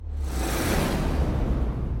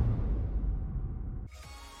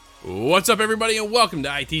What's up, everybody, and welcome to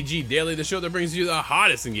ITG Daily, the show that brings you the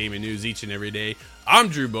hottest in gaming news each and every day. I'm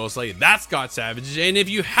Drew Bosley, that's Scott Savage, and if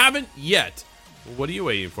you haven't yet, what are you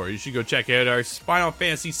waiting for? You should go check out our Final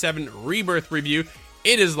Fantasy VII Rebirth review.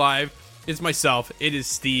 It is live. It's myself. It is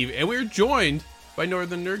Steve, and we're joined by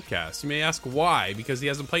Northern Nerdcast. You may ask why, because he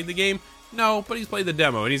hasn't played the game? No, but he's played the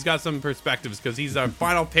demo, and he's got some perspectives because he's a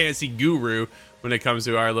Final Fantasy guru when it comes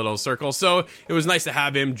to our little circle. So it was nice to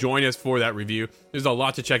have him join us for that review. There's a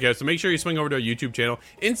lot to check out, so make sure you swing over to our YouTube channel,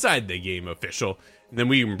 Inside the Game Official, and then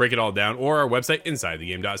we can break it all down, or our website,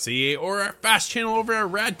 insidethegame.ca, or our fast channel over at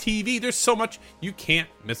Rad TV. There's so much you can't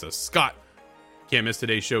miss us. Scott, can't miss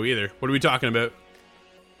today's show either. What are we talking about?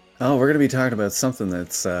 Oh, we're going to be talking about something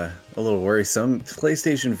that's a little worrisome.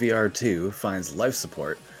 PlayStation VR 2 finds life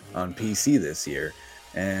support on PC this year,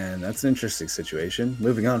 and that's an interesting situation.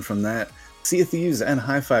 Moving on from that, Sea of Thieves and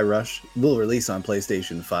Hi-Fi Rush will release on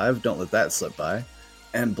PlayStation 5. Don't let that slip by.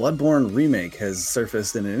 And Bloodborne Remake has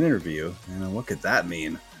surfaced in an interview. And what could that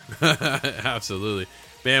mean? Absolutely.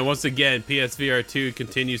 Man, once again, PSVR 2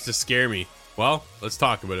 continues to scare me. Well, let's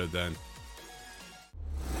talk about it then.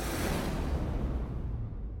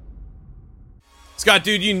 Scott,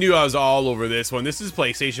 dude, you knew I was all over this one. This is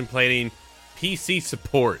PlayStation planning PC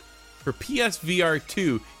support for PSVR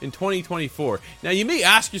 2 in 2024. Now, you may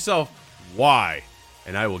ask yourself, why?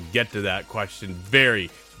 And I will get to that question very,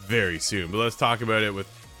 very soon. But let's talk about it with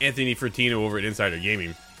Anthony Fertino over at Insider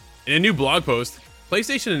Gaming. In a new blog post,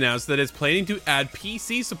 PlayStation announced that it's planning to add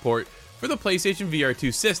PC support for the PlayStation VR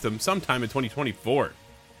 2 system sometime in 2024.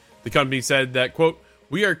 The company said that, quote,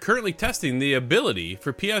 "We are currently testing the ability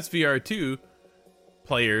for PSVR 2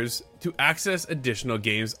 players to access additional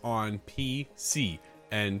games on PC,"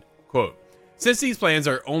 end quote. Since these plans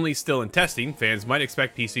are only still in testing, fans might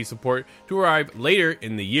expect PC support to arrive later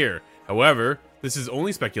in the year. However, this is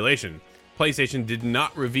only speculation. PlayStation did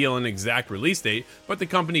not reveal an exact release date, but the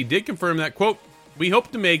company did confirm that, quote, "We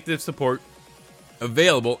hope to make this support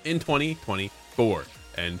available in 2024,"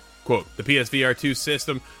 end quote. The PSVR 2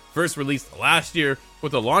 system first released last year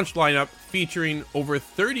with a launch lineup featuring over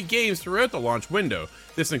 30 games throughout the launch window.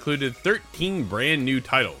 This included 13 brand new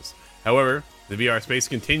titles. However, the VR space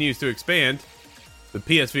continues to expand. The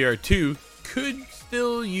PSVR 2 could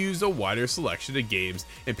still use a wider selection of games,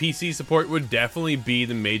 and PC support would definitely be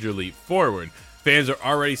the major leap forward. Fans are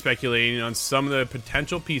already speculating on some of the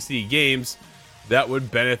potential PC games that would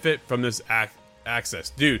benefit from this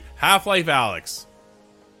access. Dude, Half-Life Alyx.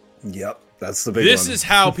 Yep, that's the big one. This is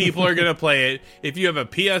how people are going to play it if you have a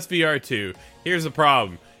PSVR 2. Here's the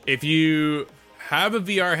problem. If you have a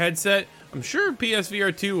VR headset, I'm sure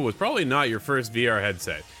PSVR 2 was probably not your first VR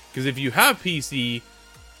headset. Because if you have PC, you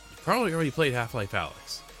probably already played Half-Life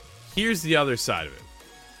Alyx. Here's the other side of it.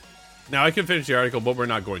 Now, I can finish the article, but we're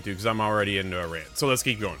not going to because I'm already into a rant. So let's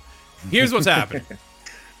keep going. Here's what's happening.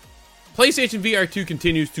 PlayStation VR 2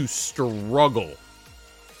 continues to struggle,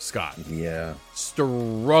 Scott. Yeah.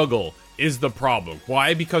 Struggle is the problem.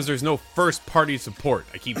 Why? Because there's no first-party support.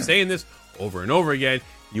 I keep saying this over and over again.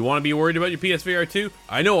 You want to be worried about your PSVR 2?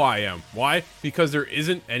 I know I am. Why? Because there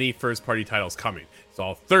isn't any first-party titles coming. It's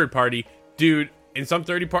all third-party. Dude, and some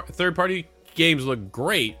third-party games look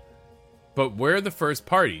great, but where are the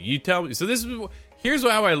first-party? You tell me. So here's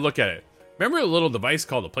how I look at it. Remember a little device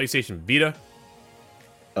called the PlayStation Vita?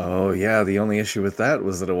 Oh, yeah. The only issue with that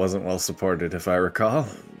was that it wasn't well supported, if I recall.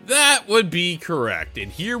 That would be correct. And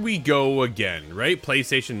here we go again, right?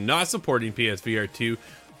 PlayStation not supporting PSVR 2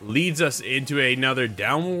 leads us into another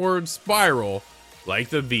downward spiral like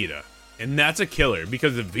the Vita. And that's a killer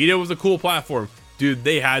because the Vita was a cool platform. Dude,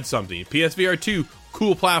 they had something. PSVR 2,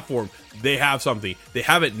 cool platform. They have something. They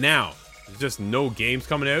have it now. There's just no games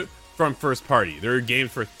coming out from first party. There are games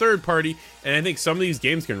for third party, and I think some of these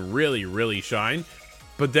games can really, really shine.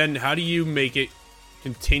 But then how do you make it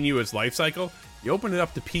continue its life cycle? You open it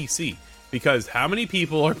up to PC. Because how many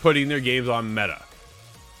people are putting their games on Meta?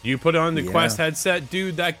 You put on the Quest headset,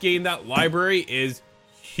 dude, that game, that library is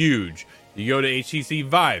huge. You go to HTC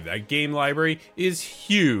Vive, that game library is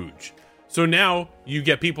huge. So now you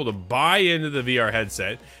get people to buy into the VR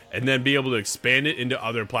headset and then be able to expand it into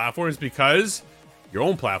other platforms because your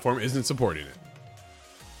own platform isn't supporting it.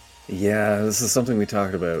 Yeah, this is something we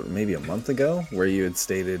talked about maybe a month ago, where you had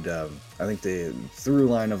stated, I think the through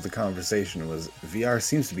line of the conversation was VR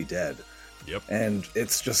seems to be dead. Yep. And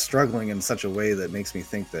it's just struggling in such a way that makes me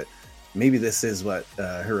think that maybe this is what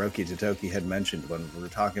Hiroki Totoki had mentioned when we were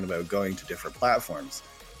talking about going to different platforms.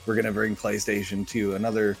 We're going to bring PlayStation to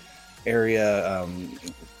another area.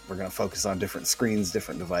 We're going to focus on different screens,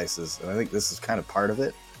 different devices. And I think this is kind of part of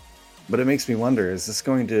it. But it makes me wonder, is this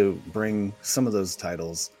going to bring some of those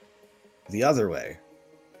titles the other way?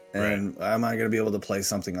 And am I going to be able to play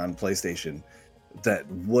something on PlayStation that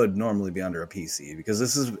would normally be under a PC? Because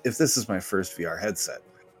if this is my first VR headset,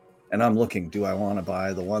 and I'm looking, do I want to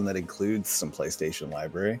buy the one that includes some PlayStation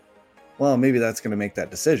library? Well, maybe that's going to make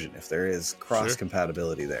that decision if there is cross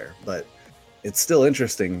compatibility there. But it's still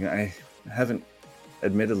interesting.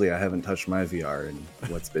 Admittedly, I haven't touched my VR in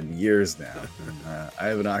what's been years now. I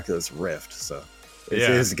have an Oculus Rift, so it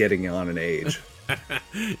is getting on an age.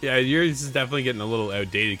 Yeah, yours is definitely getting a little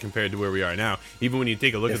outdated compared to where we are now. Even when you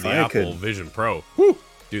take a look at the Apple Vision Pro,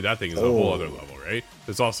 dude, that thing is a whole other level, right?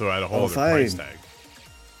 It's also at a whole other price tag.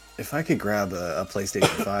 If I could grab a PlayStation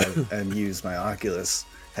 5 and use my Oculus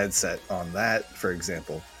headset on that, for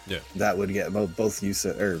example, that would get both use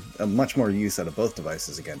or much more use out of both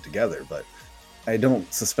devices again together. But I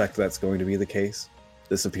don't suspect that's going to be the case.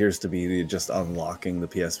 This appears to be just unlocking the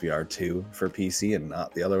PSVR 2 for PC and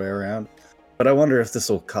not the other way around. But I wonder if this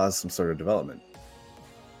will cause some sort of development.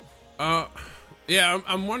 Yeah,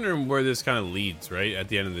 I'm wondering where this kind of leads, right? At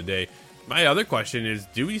the end of the day. My other question is,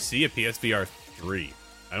 do we see a PSVR 3?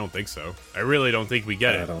 I don't think so. I really don't think we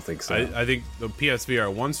get it. I don't think so. I think the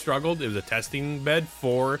PSVR 1 struggled. It was a testing bed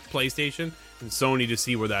for PlayStation and Sony to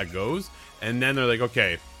see where that goes. And then they're like,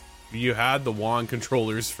 okay, you had the wand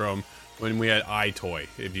controllers from when we had iToy,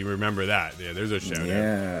 if you remember that. Yeah, there's a shout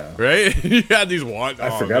out. Right? You had these wand.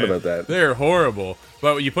 I forgot about that. They're horrible.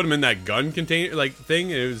 But you put them in that gun container like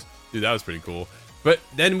thing, it was, dude, that was pretty cool. But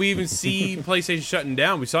then we even see PlayStation shutting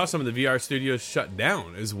down. We saw some of the VR studios shut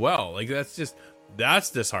down as well. Like that's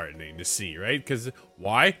disheartening to see, right? Because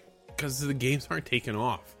why? Because the games aren't taking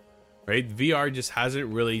off, right? VR just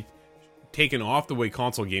hasn't really taken off the way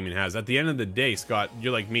console gaming has. At the end of the day, Scott,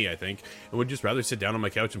 you're like me, I think, and would just rather sit down on my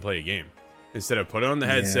couch and play a game instead of put it on the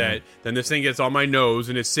headset. Then this thing gets on my nose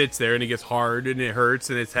and it sits there and it gets hard and it hurts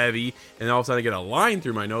and it's heavy, and all of a sudden I get a line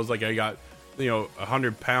through my nose like I got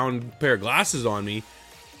 100-pound pair of glasses on me.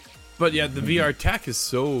 But yeah, the VR tech is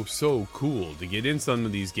so cool to get in some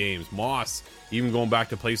of these games. Moss, even going back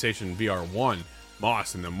to PlayStation VR 1,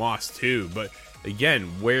 Moss and then Moss 2. But again,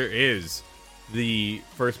 where is the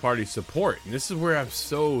first party support? And this is where I'm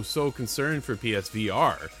so concerned for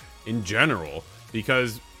PSVR in general,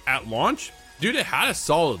 because at launch, dude, it had a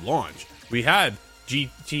solid launch. We had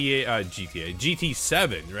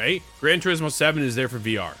GT7, right? Gran Turismo 7 is there for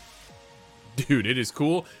VR. Dude, it is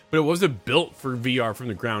cool, but it wasn't built for VR from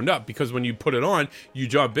the ground up, because when you put it on, you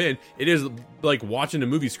jump in, it is like watching a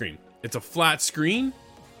movie screen. It's a flat screen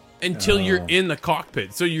until you're in the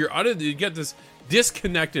cockpit. So you get this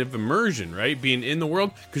disconnected immersion, right? Being in the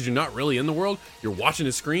world, because you're not really in the world. You're watching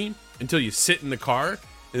a screen until you sit in the car, and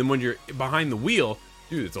then when you're behind the wheel,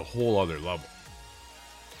 dude, it's a whole other level.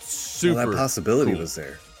 Super that possibility cool. was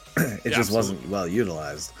there. It just wasn't well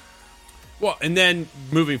utilized. Well, and then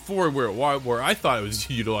moving forward, where I thought it was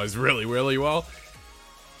utilized really well,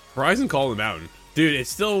 Horizon Call of the Mountain. Dude, it's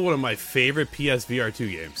still one of my favorite PSVR 2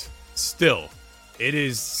 games. Still. It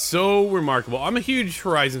is so remarkable. I'm a huge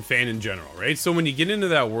Horizon fan in general, right? So when you get into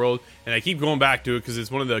that world, and I keep going back to it because it's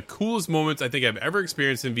one of the coolest moments I think I've ever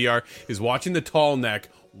experienced in VR, is watching the tall neck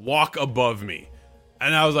walk above me.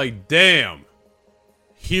 And I was like, damn,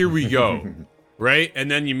 here we go, right? And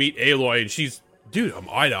then you meet Aloy, and she's, dude, I'm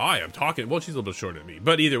eye to eye. I'm talking. Well, she's a little bit shorter than me,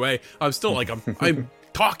 but either way, I'm still like, I'm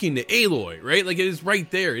talking to Aloy, right? Like, it is right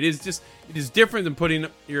there. It is different than putting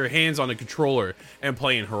your hands on a controller and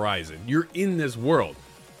playing Horizon. You're in this world.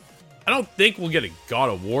 I don't think we'll get a God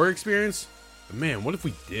of War experience, but man, what if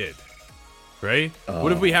we did? Right?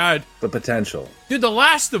 What if we had the potential? Dude, The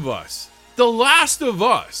Last of Us.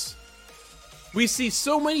 We see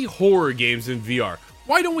so many horror games in VR.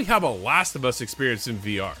 Why don't we have a Last of Us experience in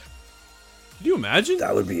VR? Can you imagine?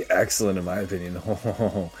 That would be excellent, in my opinion.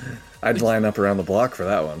 I'd line up around the block for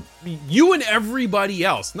that one. You and everybody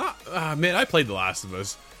else. Man, I played The Last of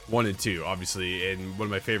Us 1 and 2, obviously, and one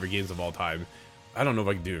of my favorite games of all time. I don't know if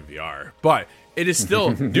I can do it in VR, but it is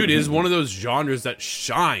still, dude, it is one of those genres that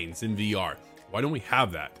shines in VR. Why don't we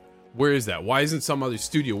have that? Where is that? Why isn't some other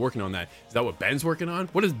studio working on that? Is that what Ben's working on?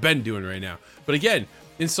 What is Ben doing right now? But again,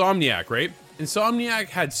 Insomniac, right? Insomniac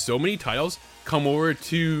had so many titles come over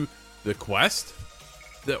to the Quest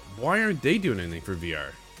that why aren't they doing anything for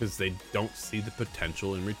VR? Because they don't see the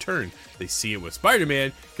potential in return. They see it with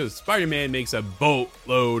Spider-Man, because Spider-Man makes a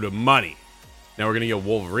boatload of money. Now we're gonna get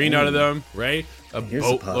Wolverine out of them, right? Here's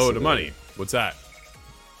boatload of money. What's that?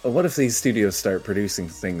 Well, what if these studios start producing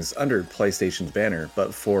things under PlayStation's banner,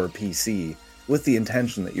 but for PC, with the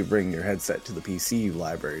intention that you bring your headset to the PC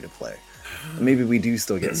library to play? Maybe we do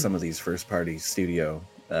still get some of these first-party studio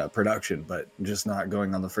production, but just not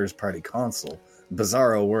going on the first-party console.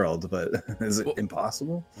 Bizarro world, but is it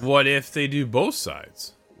impossible? What if they do both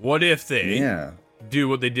sides? What if they Yeah. do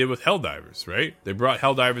what they did with Helldivers, right? They brought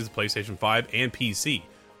Helldivers to PlayStation 5 and PC.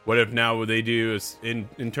 What if now what they do is in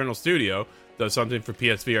Internal Studio does something for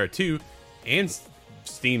PSVR 2 and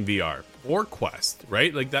Steam VR or Quest,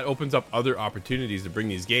 right? Like that opens up other opportunities to bring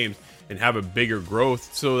these games and have a bigger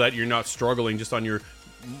growth so that you're not struggling just on your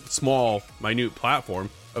small, minute platform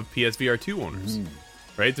of PSVR 2 owners,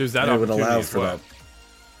 right? There's that opportunity as well.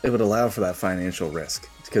 It would allow for that financial risk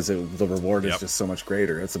because the reward is just so much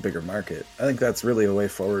greater. It's a bigger market. I think that's really a way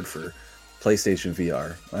forward for PlayStation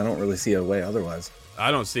VR. I don't really see a way otherwise. I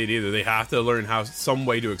don't see it either. They have to learn some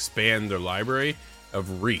way to expand their library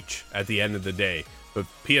of reach at the end of the day. But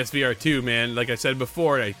PSVR 2, man, like I said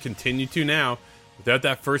before, and I continue to now, without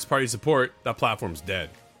that first party support, that platform's dead.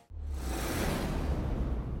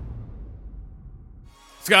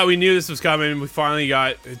 Scott, we knew this was coming. We finally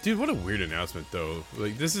got... Dude, what a weird announcement, though.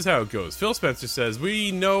 Like, this is how it goes. Phil Spencer says,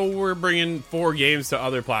 we know we're bringing 4 games to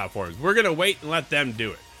other platforms. We're going to wait and let them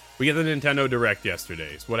do it. We get the Nintendo Direct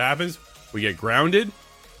yesterday. So what happens? We get Grounded,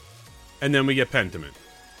 and then we get Pentiment.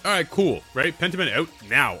 All right, cool, right? Pentiment out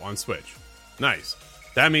now on Switch. Nice.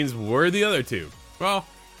 That means we're the other 2. Well,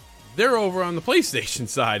 they're over on the PlayStation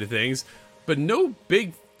side of things, but no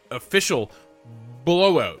big official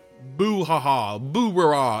blowout. Boo ha ha, boo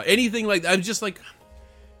rah, anything like that. I'm just like,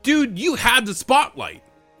 dude, you had the spotlight.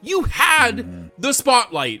 You had the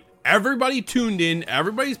spotlight. Everybody tuned in.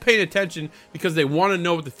 Everybody's paying attention because they want to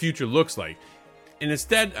know what the future looks like. And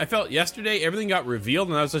instead, I felt yesterday everything got revealed,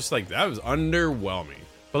 and I was just like, that was underwhelming.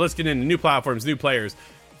 But let's get into new platforms, new players.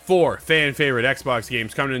 4 fan favorite Xbox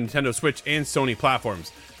games coming to Nintendo Switch and Sony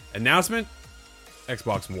platforms. Announcement: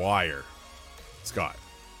 Xbox Wire. Scott,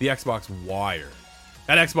 the Xbox Wire.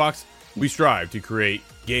 At Xbox, we strive to create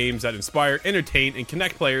games that inspire, entertain, and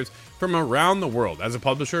connect players from around the world. As a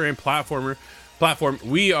publisher and platform,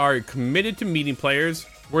 we are committed to meeting players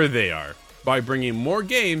where they are by bringing more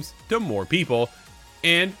games to more people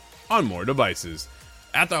and on more devices.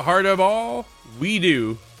 At the heart of all we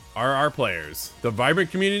do are our players, the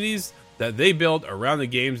vibrant communities that they build around the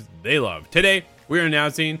games they love. Today, we're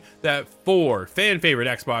announcing that 4 fan-favorite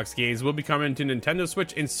Xbox games will be coming to Nintendo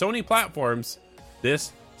Switch and Sony platforms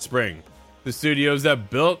this spring. The studios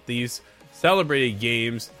that built these celebrated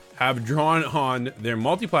games have drawn on their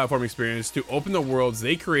multi-platform experience to open the worlds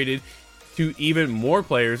they created to even more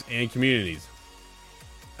players and communities.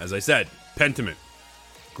 As I said, Pentiment,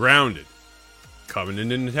 Grounded, coming to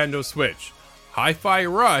Nintendo Switch. Hi-Fi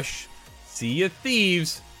Rush, Sea of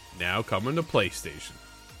Thieves, now coming to PlayStation.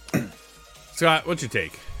 Scott, what's your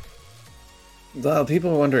take? Well,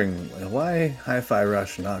 people are wondering, why Hi-Fi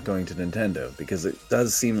Rush not going to Nintendo? Because it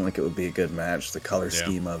does seem like it would be a good match, the color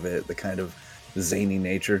scheme of it, the kind of zany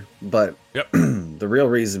nature. But the real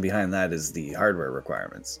reason behind that is the hardware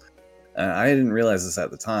requirements. I didn't realize this at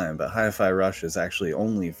the time, but Hi-Fi Rush is actually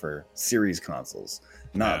only for series consoles,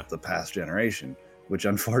 not the past generation, which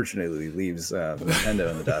unfortunately leaves Nintendo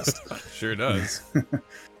in the dust. Sure does.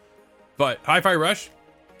 But Hi-Fi Rush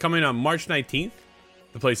coming on March 19th,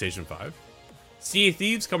 the PlayStation 5. Sea of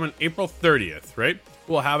Thieves coming April 30th, right?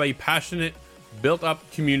 We'll have a passionate, built-up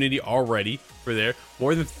community already for there.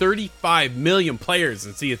 More than 35 million players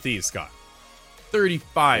in Sea of Thieves, Scott.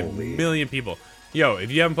 35 million people. Yo, if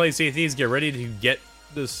you haven't played Sea of Thieves, get ready to get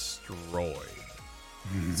destroyed.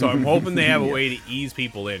 So I'm hoping they have a way to ease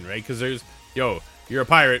people in, right? Because there's, you're a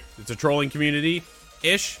pirate. It's a trolling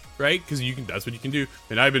community-ish, right? Because that's what you can do.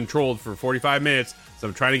 And I've been trolled for 45 minutes, so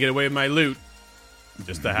I'm trying to get away with my loot.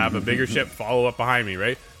 Just to have a bigger ship follow up behind me,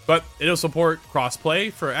 right? But it'll support cross-play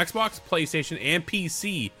for Xbox, PlayStation, and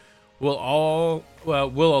PC. Will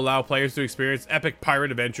allow players to experience epic pirate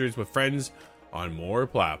adventures with friends on more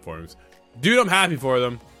platforms. Dude, I'm happy for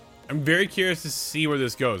them. I'm very curious to see where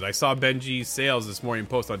this goes. I saw Benji Sales this morning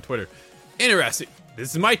post on Twitter. Interesting.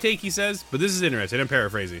 This is my take, he says, but this is interesting. I'm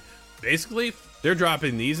paraphrasing. Basically, they're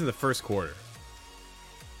dropping these in the first quarter.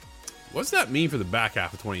 What's that mean for the back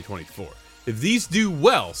half of 2024? If these do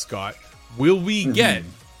well, Scott, will we get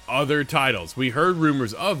other titles? We heard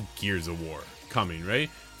rumors of Gears of War coming, right?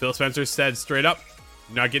 Phil Spencer said straight up,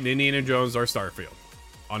 not getting Indiana Jones or Starfield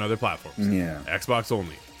on other platforms. Yeah. Xbox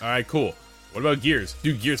only. All right, cool. What about Gears?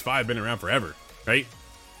 Dude, Gears 5 been around forever, right?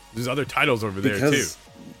 There's other titles over there, too.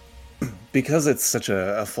 Because it's such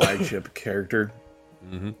a flagship character,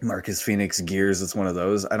 Marcus Phoenix Gears, it's one of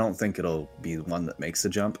those. I don't think it'll be one that makes the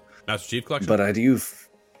jump. Master Chief Collection? But I do...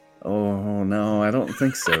 Oh, no, I don't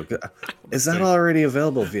think so. Is that already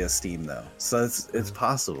available via Steam, though? So it's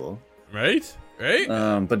possible. Right?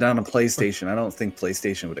 But down to PlayStation, I don't think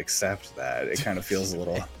PlayStation would accept that. It kind of feels a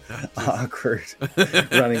little awkward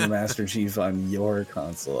running a Master Chief on your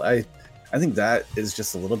console. I think that is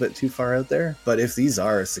just a little bit too far out there. But if these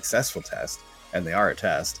are a successful test, and they are a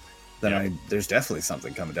test, then there's definitely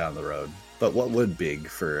something coming down the road. But what would big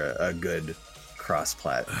for a good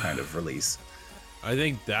cross-plat kind of release? I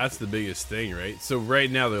think that's the biggest thing, right? So right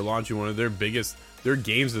now they're launching one of their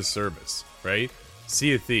games as service, right?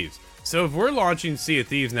 Sea of Thieves. So if we're launching Sea of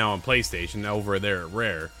Thieves now on PlayStation over there at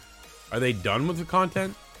Rare, are they done with the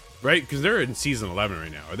content? Right? Because they're in season 11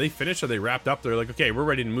 right now. Are they finished? Are they wrapped up? They're like, okay, we're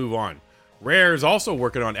ready to move on. Rare is also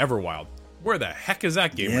working on Everwild. Where the heck is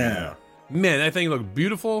that game right now? Man, that thing looked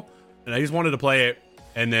beautiful, and I just wanted to play it,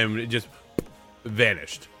 and then it just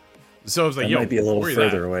vanished. So I was like, that might be a little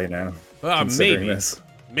further away now.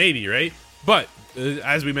 Maybe, right? But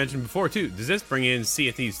as we mentioned before too, does this bring in Sea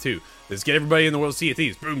of Thieves 2? Let's get everybody in the world Sea of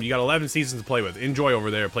Thieves. Boom, you got 11 seasons to play with. Enjoy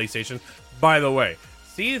over there at PlayStation. By the way,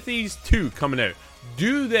 Sea of Thieves 2 coming out.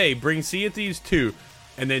 Do they bring Sea of Thieves 2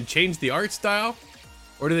 and then change the art style?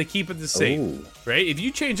 Or do they keep it the same? Ooh. Right? If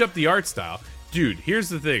you change up the art style, dude, here's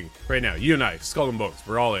the thing. Right now, you and I, Skull and Bones,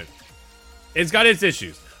 we're all in. It's got its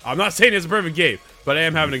issues. I'm not saying it's a perfect game, but I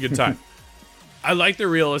am having a good time. I like the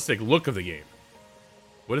realistic look of the game.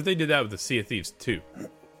 What if they did that with the Sea of Thieves 2?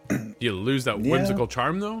 Do you lose that whimsical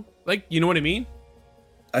charm, though? Like, you know what I mean?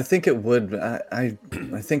 I think it would. I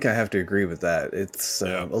think I have to agree with that. It's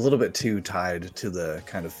a little bit too tied to the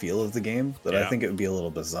kind of feel of the game that I think it would be a little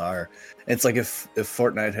bizarre. It's like if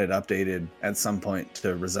Fortnite had updated at some point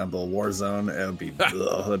to resemble Warzone, it would be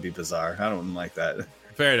that'd be bizarre. I don't like that.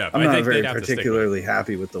 Fair enough. I'm not very particularly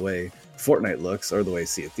happy with the way Fortnite looks or the way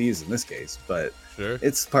Sea of Thieves in this case, but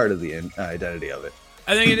it's part of the identity of it.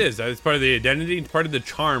 I think it is. It's part of the identity, it's part of the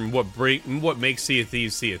charm. What makes Sea of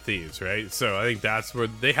Thieves, right? So I think that's where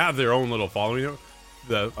they have their own little following.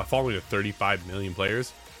 A following of 35 million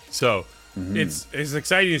players. So it's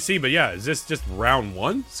exciting to see. But yeah, is this just round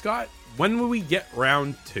one, Scott? When will we get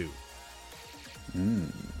round two?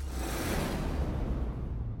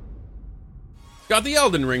 Got the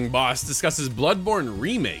Elden Ring boss discusses Bloodborne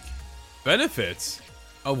remake. Benefits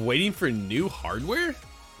of waiting for new hardware?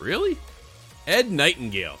 Really? Ed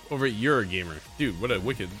Nightingale over at Eurogamer. Dude, what a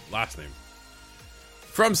wicked last name.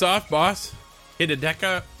 FromSoft boss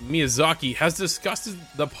Hidetaka Miyazaki has discussed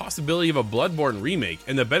the possibility of a Bloodborne remake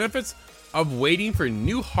and the benefits of waiting for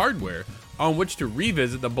new hardware on which to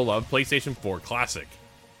revisit the beloved PlayStation 4 classic.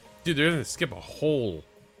 Dude, they're gonna skip a whole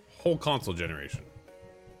console generation.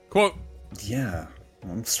 Quote, yeah,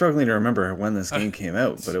 I'm struggling to remember when this game came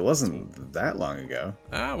out, but it wasn't that long ago.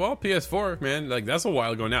 Well, PS4, man, like that's a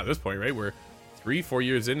while ago now at this point, right? We're 3-4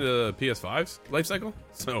 years into the PS5's life cycle.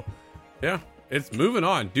 So, yeah, it's moving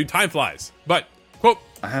on. Dude, time flies. But, quote,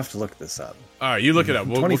 I have to look this up. All right, you look it up.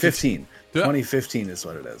 2015. 2015 is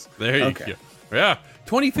what it is. There you go. Yeah,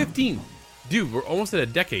 2015. Dude, we're almost at a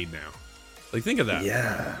decade now. Like, think of that.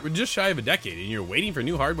 Yeah. We're just shy of a decade, and you're waiting for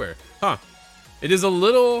new hardware. Huh. It is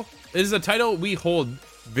a title we hold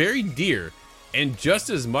very dear and just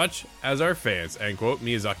as much as our fans, end quote,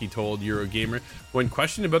 Miyazaki told Eurogamer when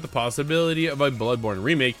questioned about the possibility of a Bloodborne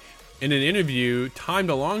remake in an interview timed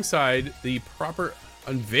alongside the proper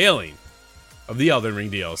unveiling of the Elden Ring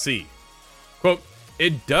DLC. Quote,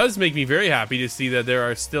 it does make me very happy to see that there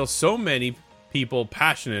are still so many people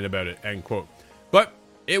passionate about it, end quote. But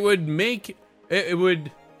would a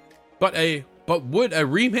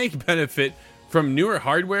remake benefit from newer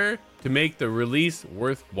hardware to make the release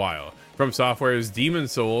worthwhile? From Software's Demon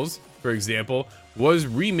Souls, for example, was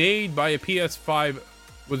remade as a PS5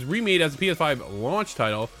 launch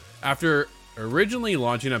title after originally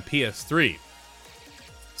launching on PS3.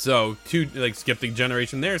 So, skip the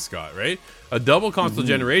generation there, Scott, right? A double console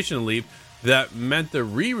generation leap that meant the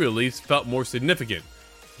re-release felt more significant.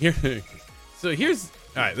 All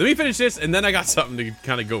right, let me finish this, and then I got something to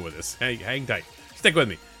kind of go with this. Hang tight. Stick with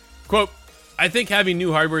me. Quote, I think having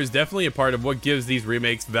new hardware is definitely a part of what gives these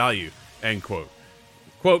remakes value, end quote.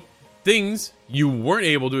 Quote, things you weren't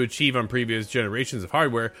able to achieve on previous generations of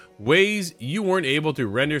hardware, ways you weren't able to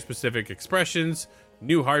render specific expressions,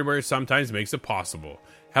 new hardware sometimes makes it possible.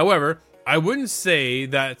 However, I wouldn't say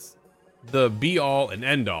that's the be-all and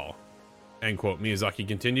end-all, end quote, Miyazaki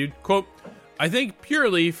continued. Quote, I think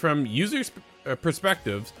purely from users'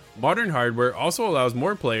 perspectives, modern hardware also allows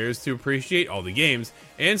more players to appreciate all the games,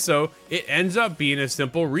 and so it ends up being a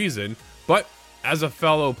simple reason, but as a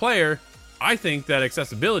fellow player, I think that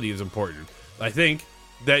accessibility is important. I think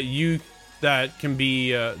that can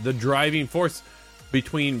be the driving force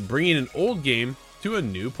between bringing an old game to a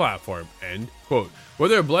new platform, end quote.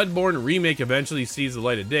 Whether a Bloodborne remake eventually sees the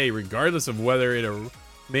light of day, regardless of whether it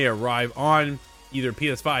may arrive on either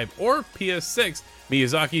PS5 or PS6,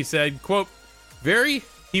 Miyazaki said, quote, very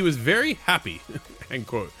he was very happy, end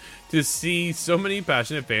quote, to see so many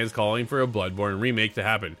passionate fans calling for a Bloodborne remake to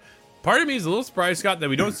happen. Part of me is a little surprised, Scott, that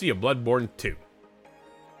we don't see a Bloodborne 2.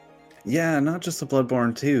 Yeah, not just a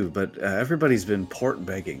Bloodborne 2, but everybody's been port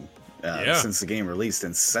begging since the game released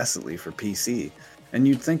incessantly for PC. And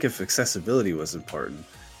you'd think if accessibility was important,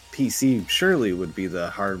 PC surely would be the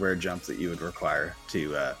hardware jump that you would require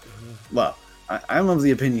to, well, I'm of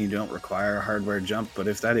the opinion you don't require a hardware jump, but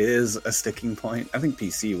if that is a sticking point, I think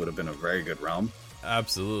PC would have been a very good realm.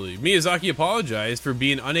 Absolutely. Miyazaki apologized for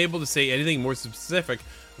being unable to say anything more specific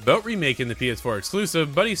about remaking the PS4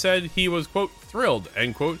 exclusive, but he said he was, quote, thrilled,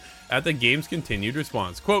 end quote, at the game's continued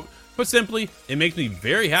response. Quote, put simply, it makes me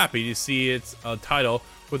very happy to see it's a title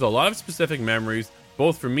with a lot of specific memories,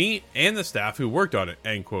 both for me and the staff who worked on it,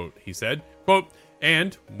 end quote, he said. Quote,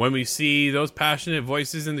 and when we see those passionate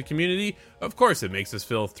voices in the community, of course it makes us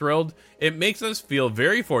feel thrilled. It makes us feel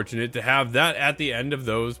very fortunate to have that at the end of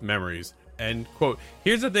those memories, end quote.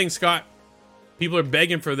 Here's the thing, Scott. People are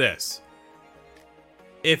begging for this.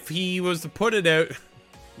 If he was to put it out,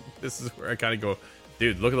 this is where I kind of go,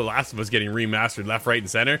 dude, look at The Last of Us getting remastered left, right, and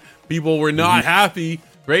center. People were not happy,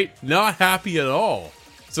 right? Not happy at all.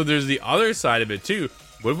 So there's the other side of it too.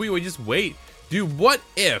 What if we would just wait? Dude, what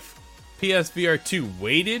if PSVR 2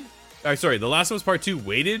 waited? The Last of Us Part 2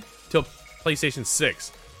 waited till PlayStation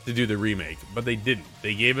 6 to do the remake, but they didn't.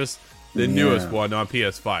 They gave us the newest one on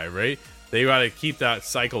PS5, right? They got to keep that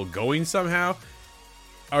cycle going somehow.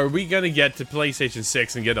 Are we going to get to PlayStation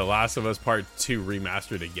 6 and get The Last of Us Part 2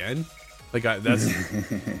 remastered again? Like, that's...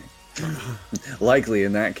 Likely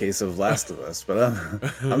in that case of Last of Us, but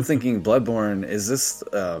I'm thinking Bloodborne, is this...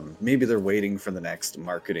 maybe they're waiting for the next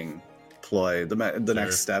marketing ploy, the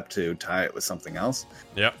next step to tie it with something else?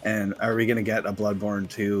 Yep. And are we going to get a Bloodborne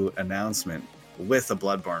 2 announcement with a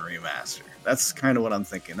Bloodborne remaster? That's kind of what I'm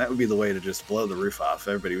thinking. That would be the way to just blow the roof off.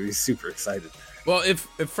 Everybody would be super excited. Well, if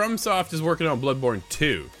FromSoft is working on Bloodborne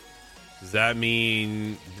 2, does that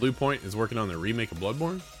mean Bluepoint is working on the remake of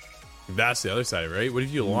Bloodborne? That's the other side, right? What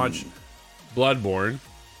if you launch Bloodborne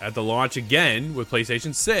at the launch again with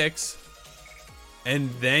PlayStation 6, and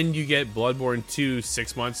then you get Bloodborne 2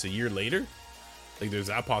 6 months, a year later? Like, there's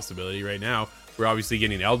that possibility right now. We're obviously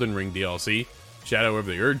getting Elden Ring DLC, Shadow of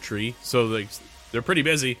the Erd Tree, so like they're pretty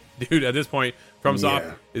busy. Dude, at this point,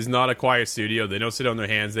 FromSoft is not a quiet studio. They don't sit on their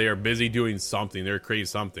hands. They are busy doing something. They're creating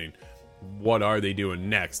something. What are they doing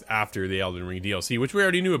next after the Elden Ring DLC, which we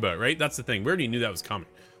already knew about, right? That's the thing. We already knew that was coming.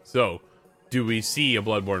 So, do we see a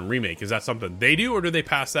Bloodborne remake? Is that something they do, or do they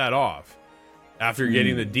pass that off? After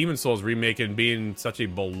getting the Demon Souls remake and being such a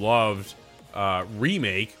beloved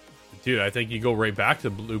remake, dude, I think you go right back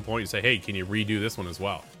to Bluepoint and say, hey, can you redo this one as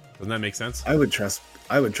well? Doesn't that make sense? I would trust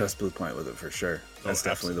Bluepoint with it for sure. That's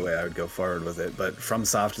definitely the way I would go forward with it. But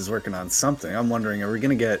FromSoft is working on something. I'm wondering, are we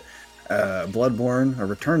going to get Bloodborne, a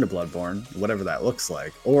return to Bloodborne, whatever that looks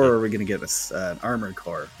like, or are we going to get an Armored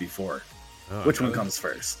Core before? Which one comes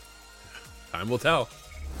first? Time will tell.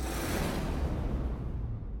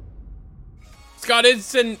 Scott,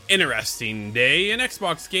 it's an interesting day. An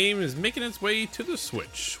Xbox game is making its way to the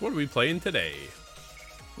Switch. What are we playing today?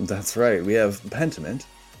 That's right. We have Pentiment,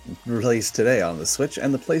 released today on the Switch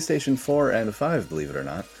and the PlayStation 4 and 5, believe it or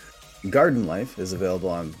not. Garden Life is available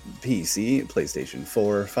on PC, PlayStation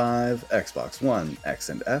 4, 5, Xbox One, X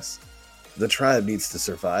and S. The Tribe Needs to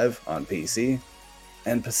Survive on PC.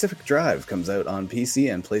 And Pacific Drive comes out on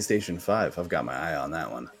PC and PlayStation 5. I've got my eye on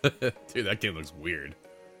that one. Dude, that game looks weird.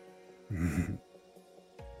 And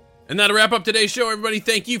that'll wrap up today's show, everybody.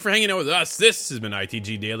 Thank you for hanging out with us. This has been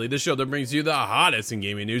ITG Daily, the show that brings you the hottest in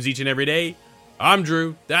gaming news each and every day. I'm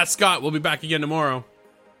Drew. That's Scott. We'll be back again tomorrow.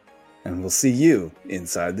 And we'll see you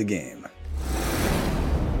inside the game.